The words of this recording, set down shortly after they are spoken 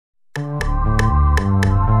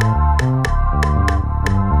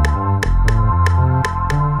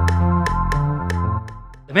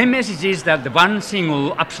The main message is that the one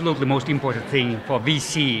single, absolutely most important thing for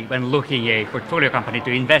VC when looking a portfolio company to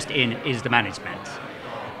invest in is the management.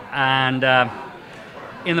 And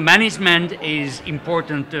in the management is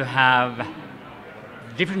important to have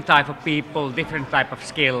different type of people, different type of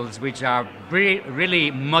skills, which are really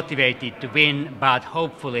motivated to win, but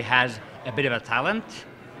hopefully has a bit of a talent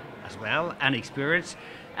as well and experience.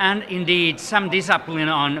 And indeed, some discipline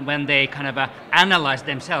on when they kind of analyze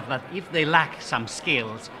themselves that if they lack some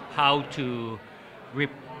skills, how to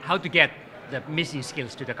get the missing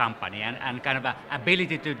skills to the company, and kind of a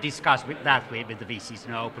ability to discuss with that way with the VCs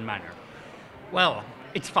in an open manner. Well,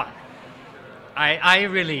 it's fun. I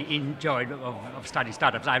really enjoyed of studying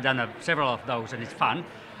startups. I've done several of those, and it's fun.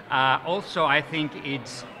 Also, I think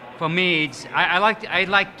it's, for me, it's I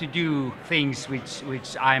like to do things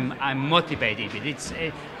which I'm motivated with. It's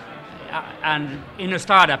and in a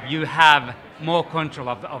startup you have more control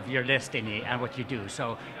of your destiny and what you do.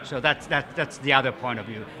 So that's the other point of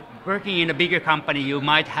view. Working in a bigger company, you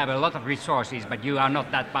might have a lot of resources, but you are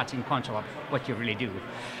not that much in control of what you really do.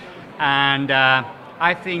 And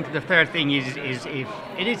I think the third thing is if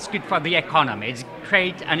it is good for the economy. It's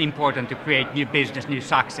great and important to create new business, new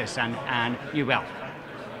success, and new wealth.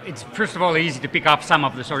 It's first of all easy to pick up some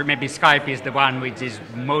of the sort of, maybe Skype is the one which is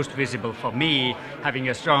most visible for me, having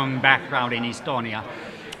a strong background in Estonia.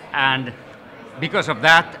 And because of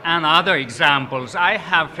that and other examples, I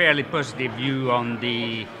have fairly positive view on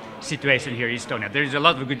the situation here in Estonia. There is a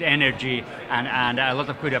lot of good energy and a lot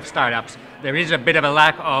of good of startups. There is a bit of a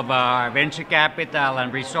lack of venture capital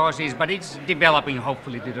and resources, but it's developing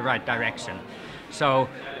hopefully to the right direction. So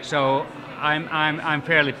I'm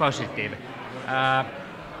fairly positive.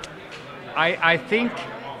 I think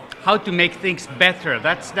how to make things better,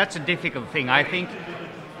 that's a difficult thing. I think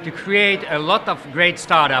to create a lot of great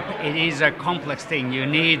startup, it is a complex thing. You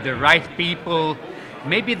need the right people.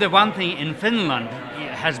 Maybe the one thing in Finland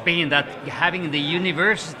has been that having the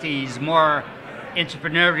universities more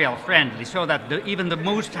entrepreneurial friendly, so that even the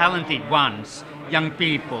most talented ones, young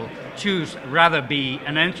people, choose rather be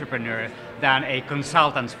an entrepreneur than a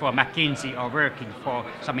consultant for McKinsey or working for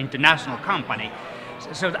some international company.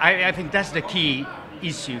 So I think that's the key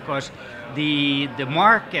issue, because the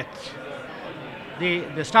market,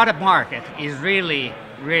 the startup market is really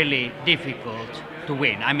difficult to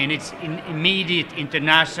win. I mean, it's in immediate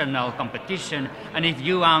international competition, and if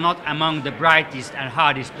you are not among the brightest and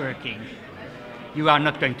hardest working, you are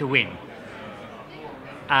not going to win.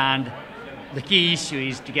 And the key issue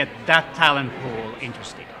is to get that talent pool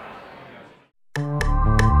interested.